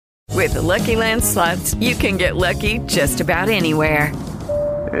With the Lucky Land Slots, you can get lucky just about anywhere.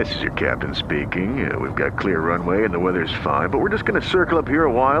 This is your captain speaking. We've got clear runway and the weather's fine, but we're just going to circle up here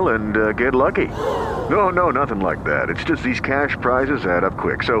a while and get lucky. No, nothing like that. It's just these cash prizes add up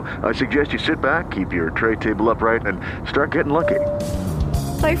quick. So I suggest you sit back, keep your tray table upright, and start getting lucky.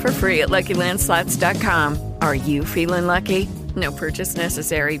 Play for free at LuckyLandSlots.com. Are you feeling lucky? No purchase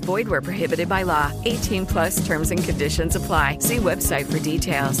necessary. Void where prohibited by law. 18 plus terms and conditions apply. See website for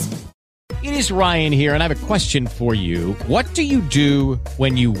details. It is Ryan here, and I have a question for you. What do you do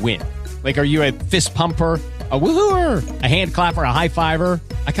when you win? Like, are you a fist pumper, a woo-hooer, a hand clapper, a high-fiver?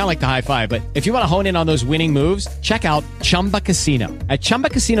 I kind of like the high-five, but if you want to hone in on those winning moves, check out Chumba Casino. At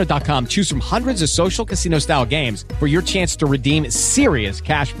ChumbaCasino.com, choose from hundreds of social casino-style games for your chance to redeem serious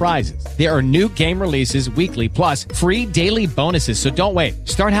cash prizes. There are new game releases weekly, plus free daily bonuses, so don't wait.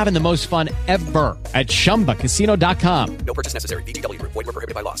 Start having the most fun ever at ChumbaCasino.com. No purchase necessary. VGW Group. Void where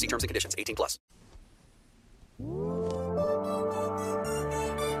prohibited by law. See terms and conditions. 18 plus.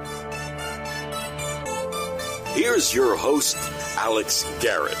 Here's your host, Alex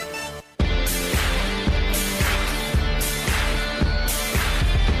Garrett.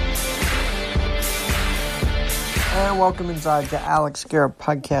 And welcome inside to Alex Garrett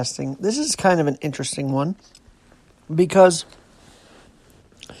Podcasting. This is kind of an interesting one because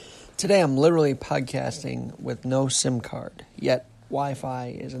today I'm literally podcasting with no SIM card, yet Wi-Fi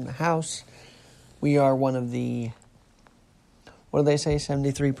is in the house. We are one of the, what do they say,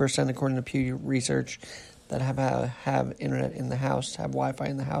 73% according to Pew Research that have internet in the house, have Wi-Fi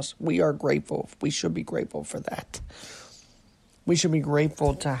in the house. We are grateful. We should be grateful for that. We should be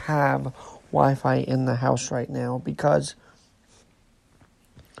grateful to have Wi-Fi in the house right now because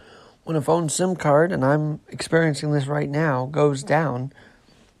when a phone SIM card, and I'm experiencing this right now, goes down,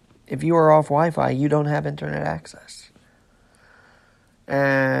 if you are off Wi-Fi, you don't have internet access.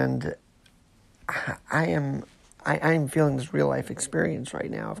 And I am feeling this real life experience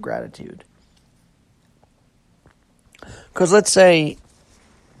right now of gratitude. Because let's say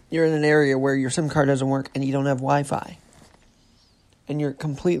you're in an area where your SIM card doesn't work and you don't have Wi-Fi. And you're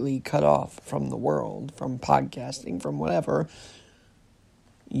completely cut off from the world, from podcasting, from whatever.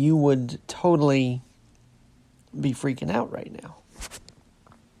 You would totally be freaking out right now.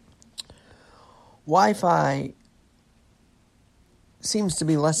 Wi-Fi seems to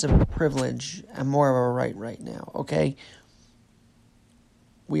be less of a privilege and more of a right now, okay?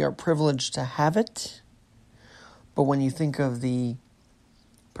 We are privileged to have it. But when you think of the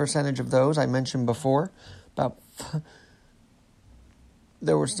percentage of those I mentioned before,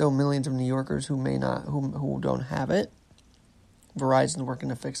 there were still millions of New Yorkers who don't have it. Verizon working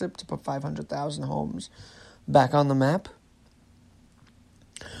to fix it to put 500,000 homes back on the map.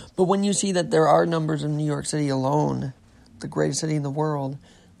 But when you see that there are numbers in New York City alone, the greatest city in the world,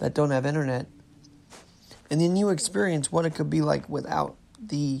 that don't have internet, and then you experience what it could be like without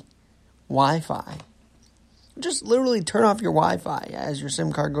the Wi-Fi. Just literally turn off your Wi-Fi as your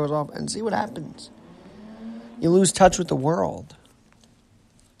SIM card goes off and see what happens. You lose touch with the world.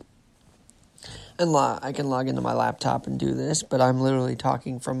 And I can log into my laptop and do this, but I'm literally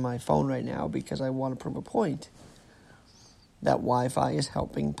talking from my phone right now because I want to prove a point that Wi-Fi is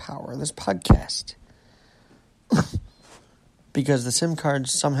helping power this podcast. Because the SIM card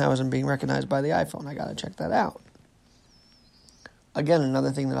somehow isn't being recognized by the iPhone. I got to check that out. Again,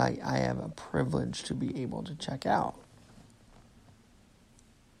 another thing that I have a privilege to be able to check out.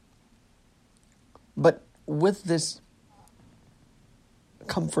 But with this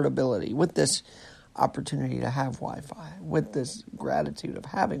comfortability, with this opportunity to have Wi-Fi, with this gratitude of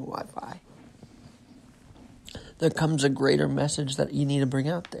having Wi-Fi, there comes a greater message that you need to bring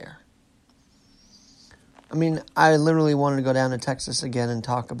out there. I mean, I literally wanted to go down to Texas again and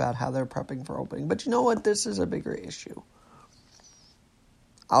talk about how they're prepping for opening. But you know what? This is a bigger issue.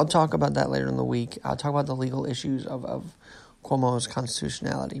 I'll talk about that later in the week. I'll talk about the legal issues of Cuomo's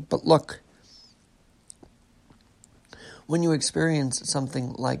constitutionality. But look, when you experience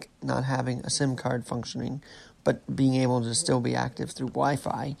something like not having a SIM card functioning, but being able to still be active through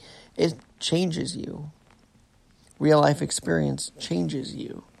Wi-Fi, it changes you. Real life experience changes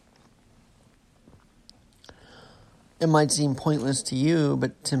you. It might seem pointless to you,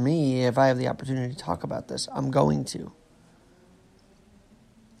 but to me, if I have the opportunity to talk about this, I'm going to.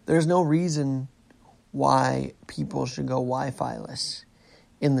 There's no reason why people should go Wi-Fi-less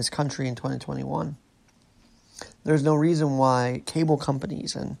in this country in 2021. There's no reason why cable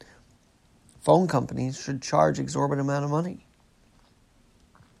companies and phone companies should charge exorbitant amount of money.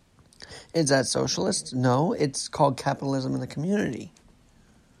 Is that socialist? No, it's called capitalism in the community.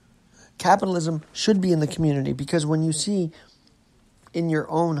 Capitalism should be in the community because when you see in your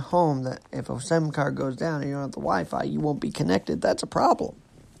own home that if a SIM card goes down and you don't have the Wi-Fi, you won't be connected. That's a problem.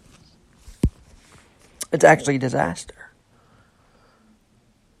 It's actually a disaster.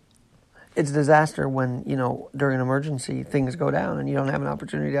 It's a disaster when, during an emergency, things go down and you don't have an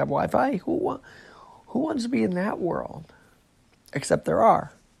opportunity to have Wi-Fi. Who wants to be in that world? Except there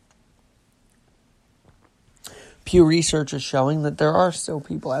are. Pew Research is showing that there are still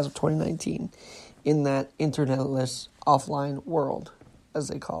people, as of 2019, in that internetless offline world, as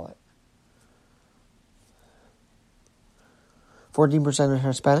they call it. 14% are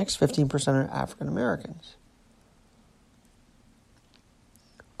Hispanics, 15% are African Americans.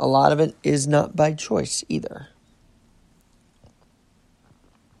 A lot of it is not by choice either.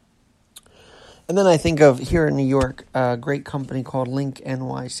 And then I think of, here in New York, a great company called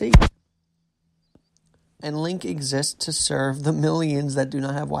LinkNYC. And Link exists to serve the millions that do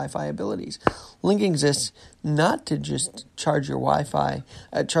not have Wi-Fi abilities. Link exists not to just charge your Wi-Fi,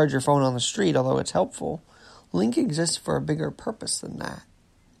 charge your phone on the street, although it's helpful. Link exists for a bigger purpose than that.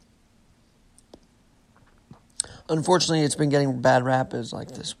 Unfortunately, it's been getting bad rap as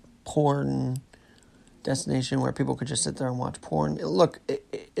like this porn destination where people could just sit there and watch porn. Look,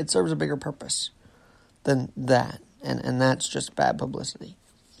 it serves a bigger purpose than that, and that's just bad publicity.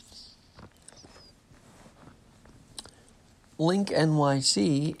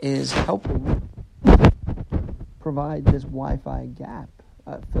 LinkNYC is helping provide this Wi-Fi gap,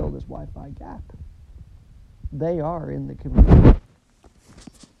 fill this Wi-Fi gap. They are in the community.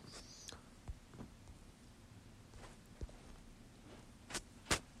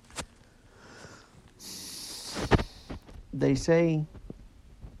 They say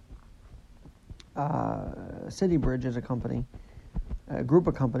City Bridge is a group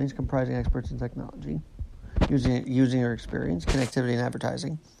of companies comprising experts in technology, using their experience, connectivity, and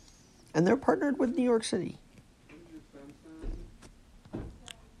advertising, and they're partnered with New York City.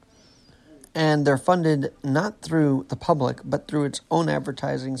 And they're funded not through the public, but through its own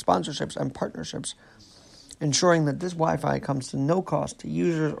advertising, sponsorships, and partnerships, ensuring that this Wi-Fi comes to no cost to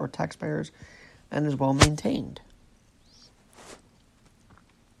users or taxpayers and is well maintained.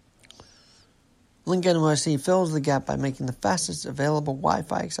 LinkNYC fills the gap by making the fastest available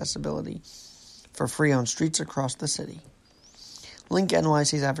Wi-Fi accessibility for free on streets across the city.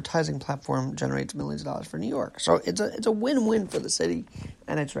 LinkNYC's advertising platform generates millions of dollars for New York. So it's a win-win for the city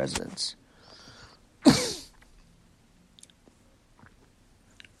and its residents.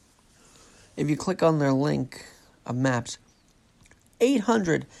 If you click on their link of maps,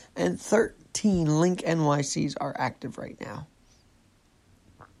 813 LinkNYCs are active right now.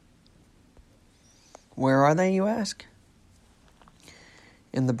 Where are they, you ask?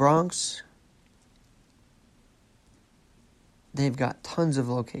 In the Bronx, they've got tons of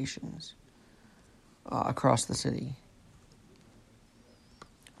locations across the city.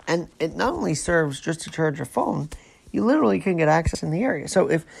 And it not only serves just to charge your phone, you literally can get access in the area. So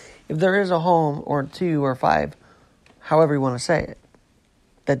if there is a home or two or five, however you want to say it,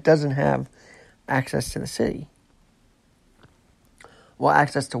 that doesn't have access to the city, well,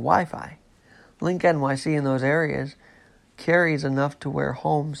 access to Wi-Fi, LinkNYC in those areas carries enough to where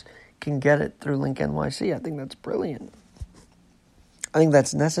homes can get it through LinkNYC. I think that's brilliant. I think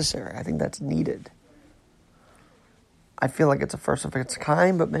that's necessary. I think that's needed. I feel like it's a first of its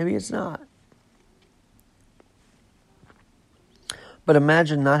kind, but maybe it's not. But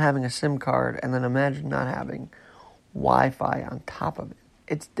imagine not having a SIM card and then imagine not having Wi-Fi on top of it.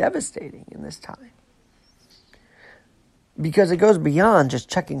 It's devastating in this time. Because it goes beyond just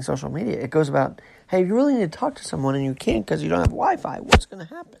checking social media. It goes about, hey, you really need to talk to someone and you can't because you don't have Wi-Fi. What's going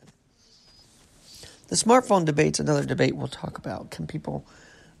to happen? The smartphone debate's another debate we'll talk about.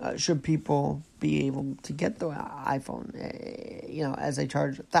 Should people be able to get the iPhone, as they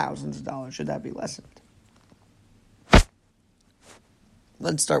charge thousands of dollars? Should that be lessened?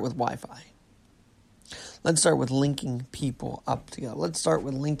 Let's start with Wi-Fi. Let's start with linking people up together. Let's start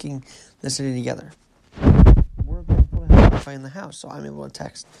with linking the city together. We're grateful to have Wi-Fi in the house, so I'm able to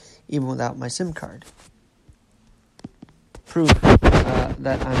text even without my SIM card. Proof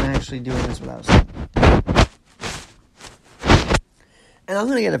that I'm actually doing this without a SIM. And I'm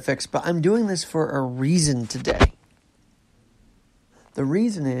going to get it fixed, but I'm doing this for a reason today. The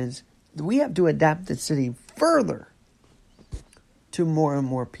reason is that we have to adapt the city further to more and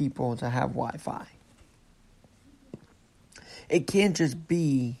more people to have Wi-Fi. It can't just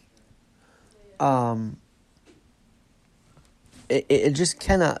be, it just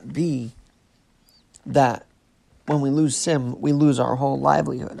cannot be that when we lose SIM, we lose our whole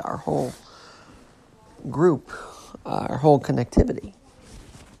livelihood, our whole group, our whole connectivity.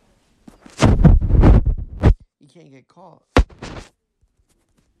 You can't get caught.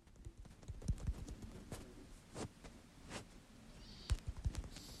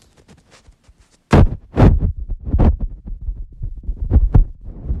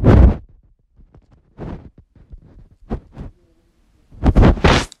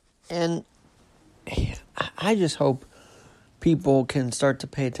 And I just hope people can start to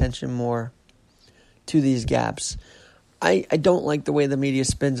pay attention more to these gaps. I don't like the way the media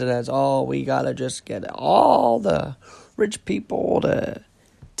spins it as, we gotta just get all the rich people to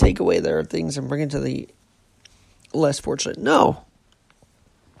take away their things and bring it to the less fortunate. No.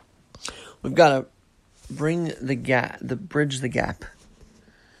 We've got to bridge the gap.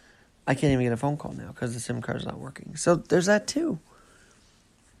 I can't even get a phone call now because the SIM card's not working. So there's that too.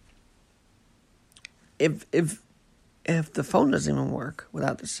 If the phone doesn't even work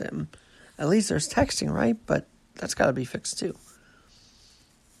without the SIM, at least there's texting, right? But that's got to be fixed too.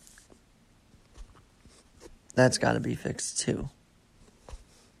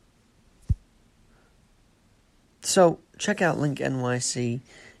 So check out LinkNYC,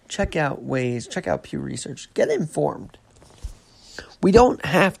 check out Waze, check out Pew Research. Get informed. We don't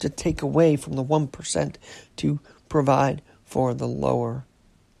have to take away from the 1% to provide for the lower,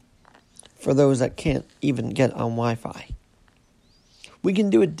 for those that can't even get on Wi-Fi. We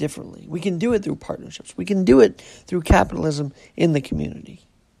can do it differently. We can do it through partnerships. We can do it through capitalism in the community.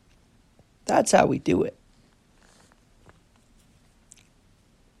 That's how we do it.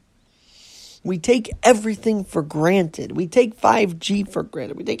 We take everything for granted. We take 5G for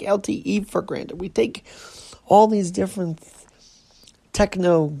granted. We take LTE for granted. We take all these different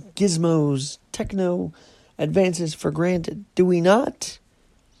techno gizmos, techno advances for granted. Do we not?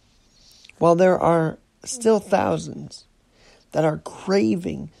 Well, there are still thousands that are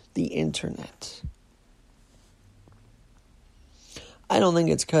craving the internet. I don't think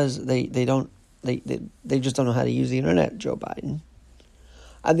it's because they just don't know how to use the internet, Joe Biden.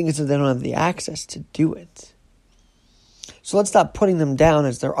 I think it's that they don't have the access to do it. So let's stop putting them down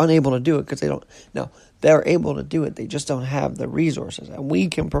as they're unable to do it because they don't. No, they're able to do it. They just don't have the resources. And we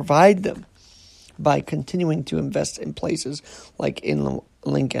can provide them by continuing to invest in places like in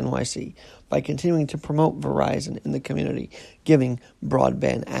LinkNYC, by continuing to promote Verizon in the community, giving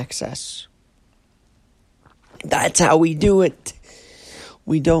broadband access. That's how we do it.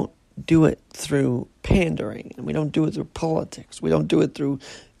 We don't do it through pandering, and we don't do it through politics. We don't do it through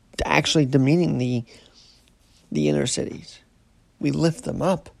actually demeaning the inner cities. We lift them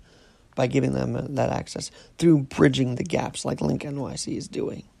up by giving them that access through bridging the gaps like LinkNYC is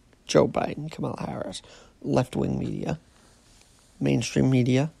doing. Joe Biden, Kamala Harris, left-wing media, mainstream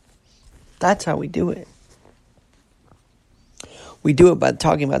media. That's how we do it. We do it by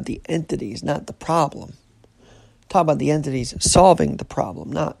talking about the entities, not the problem. Talk about the entities solving the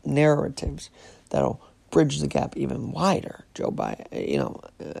problem, not narratives that'll bridge the gap even wider, Joe Biden,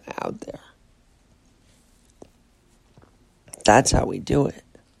 out there. That's how we do it.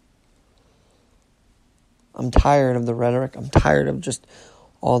 I'm tired of the rhetoric. I'm tired of just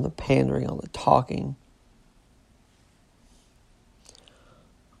all the pandering, all the talking.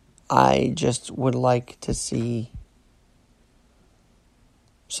 I just would like to see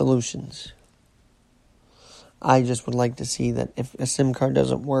solutions. I just would like to see that if a SIM card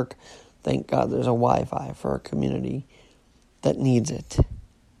doesn't work, thank God there's a Wi-Fi for a community that needs it.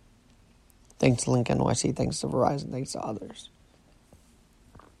 Thanks to LinkNYC, thanks to Verizon, thanks to others.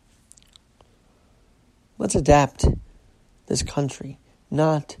 Let's adapt this country,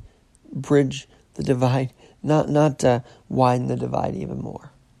 not bridge the divide, not widen the divide even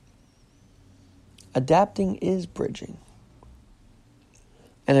more. Adapting is bridging.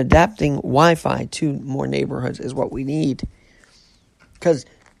 And adapting Wi-Fi to more neighborhoods is what we need. Because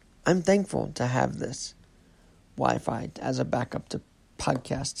I'm thankful to have this Wi-Fi as a backup to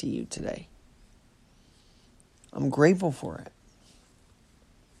podcast to you today. I'm grateful for it.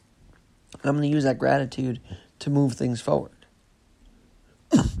 And I'm going to use that gratitude to move things forward.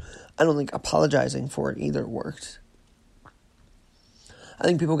 I don't think apologizing for it either works. I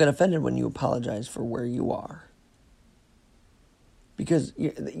think people get offended when you apologize for where you are. Because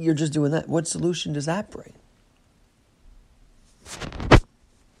you're just doing that. What solution does that bring?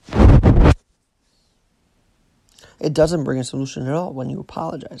 It doesn't bring a solution at all when you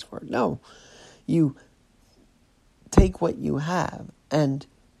apologize for it. No. You take what you have and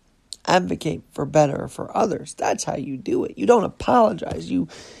advocate for better for others. That's how you do it. You don't apologize. You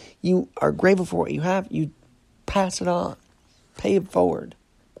are grateful for what you have. You pass it on. Pay it forward.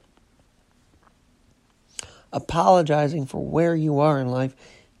 Apologizing for where you are in life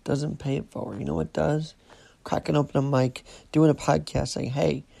doesn't pay it forward. You know what does? Cracking open a mic, doing a podcast, saying,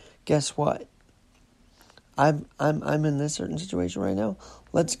 "Hey, guess what? I'm in this certain situation right now.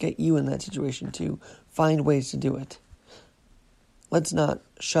 Let's get you in that situation too. Find ways to do it. Let's not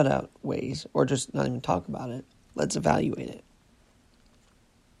shut out ways or just not even talk about it. Let's evaluate it.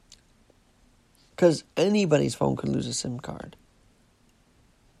 Because anybody's phone could lose a SIM card.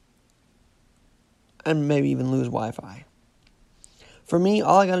 and maybe even lose Wi-Fi. For me,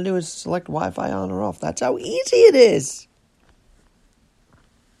 all I got to do is select Wi-Fi on or off. That's how easy it is.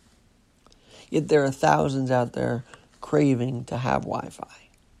 Yet there are thousands out there craving to have Wi-Fi.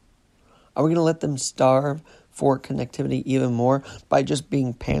 Are we going to let them starve for connectivity even more by just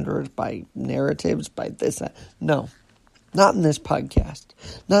being pandered by narratives, by this, that? No. Not in this podcast.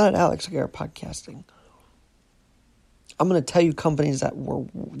 Not at Alex Garrett Podcasting. I'm going to tell you companies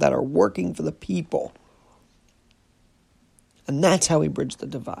that are working for the people. And that's how we bridge the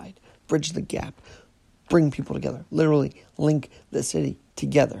divide, bridge the gap, bring people together, literally link the city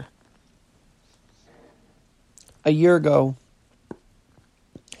together. A year ago,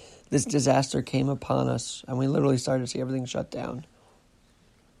 this disaster came upon us, and we literally started to see everything shut down.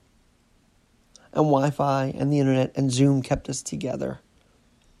 And Wi-Fi and the internet and Zoom kept us together.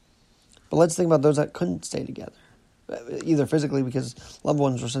 But let's think about those that couldn't stay together, either physically because loved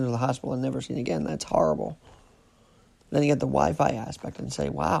ones were sent to the hospital and never seen again. That's horrible. Then you get the Wi-Fi aspect and say,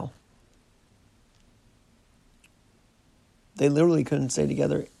 wow. They literally couldn't stay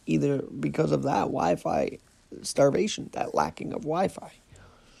together either because of that Wi-Fi starvation, that lacking of Wi-Fi.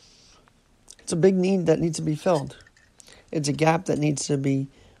 It's a big need that needs to be filled. It's a gap that needs to be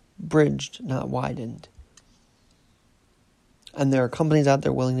bridged, not widened. And there are companies out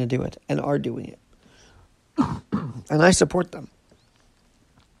there willing to do it and are doing it. And I support them.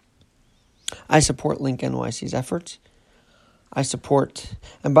 I support LinkNYC's efforts. I support,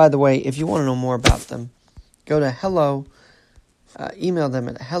 and by the way, if you want to know more about them, go to email them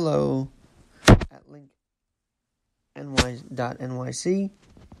at hello@linkny.nyc.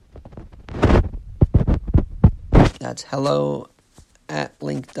 That's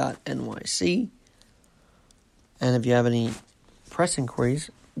hello@link.nyc. And if you have any press inquiries,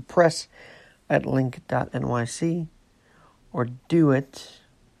 press@link.nyc, or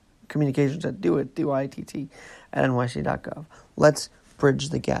communications at DUITT@nyc.gov. Let's bridge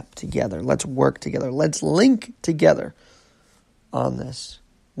the gap together. Let's work together. Let's link together on this.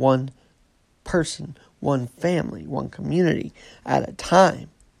 One person, one family, one community at a time.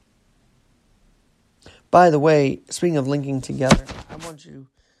 By the way, speaking of linking together, I want you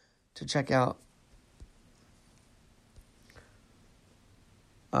to check out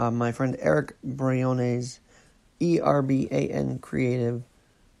my friend Eric Brione's ERBAN Creative.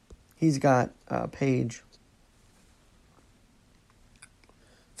 He's got a page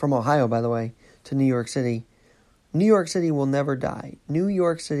from Ohio, by the way, to New York City. New York City will never die. New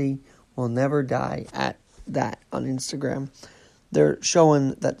York City will never die at that on Instagram. They're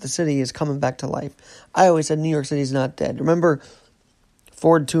showing that the city is coming back to life. I always said New York City is not dead. Remember,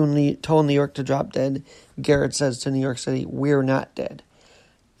 Ford told New York to drop dead. Garrett says to New York City, we're not dead.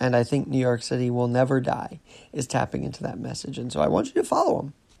 And I think New York City will never die is tapping into that message. And so I want you to follow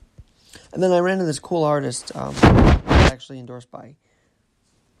him. And then I ran into this cool artist, actually endorsed by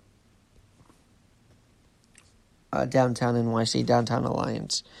Downtown NYC, Downtown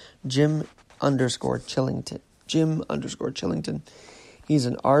Alliance, Jim_Chillington. He's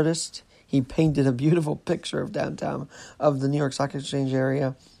an artist. He painted a beautiful picture of downtown, of the New York Stock Exchange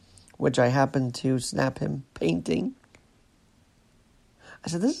area, which I happened to snap him painting. I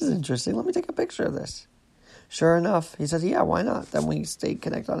said, this is interesting. Let me take a picture of this. Sure enough, he said, yeah, why not? Then we stayed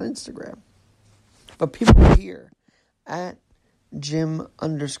connected on Instagram. But people here at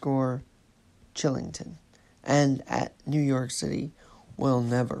Jim_Chillington and at New York City will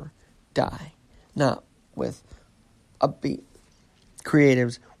never die. Not with upbeat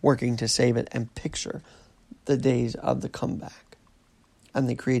creatives working to save it and picture the days of the comeback and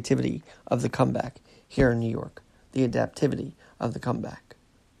the creativity of the comeback here in New York, the adaptivity of the comeback.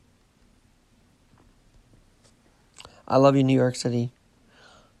 I love you, New York City.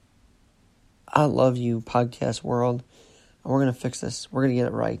 I love you, podcast world. And we're going to fix this. We're going to get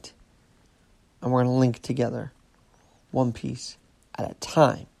it right. And we're going to link together, one piece at a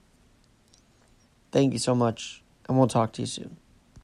time. Thank you so much, and we'll talk to you soon.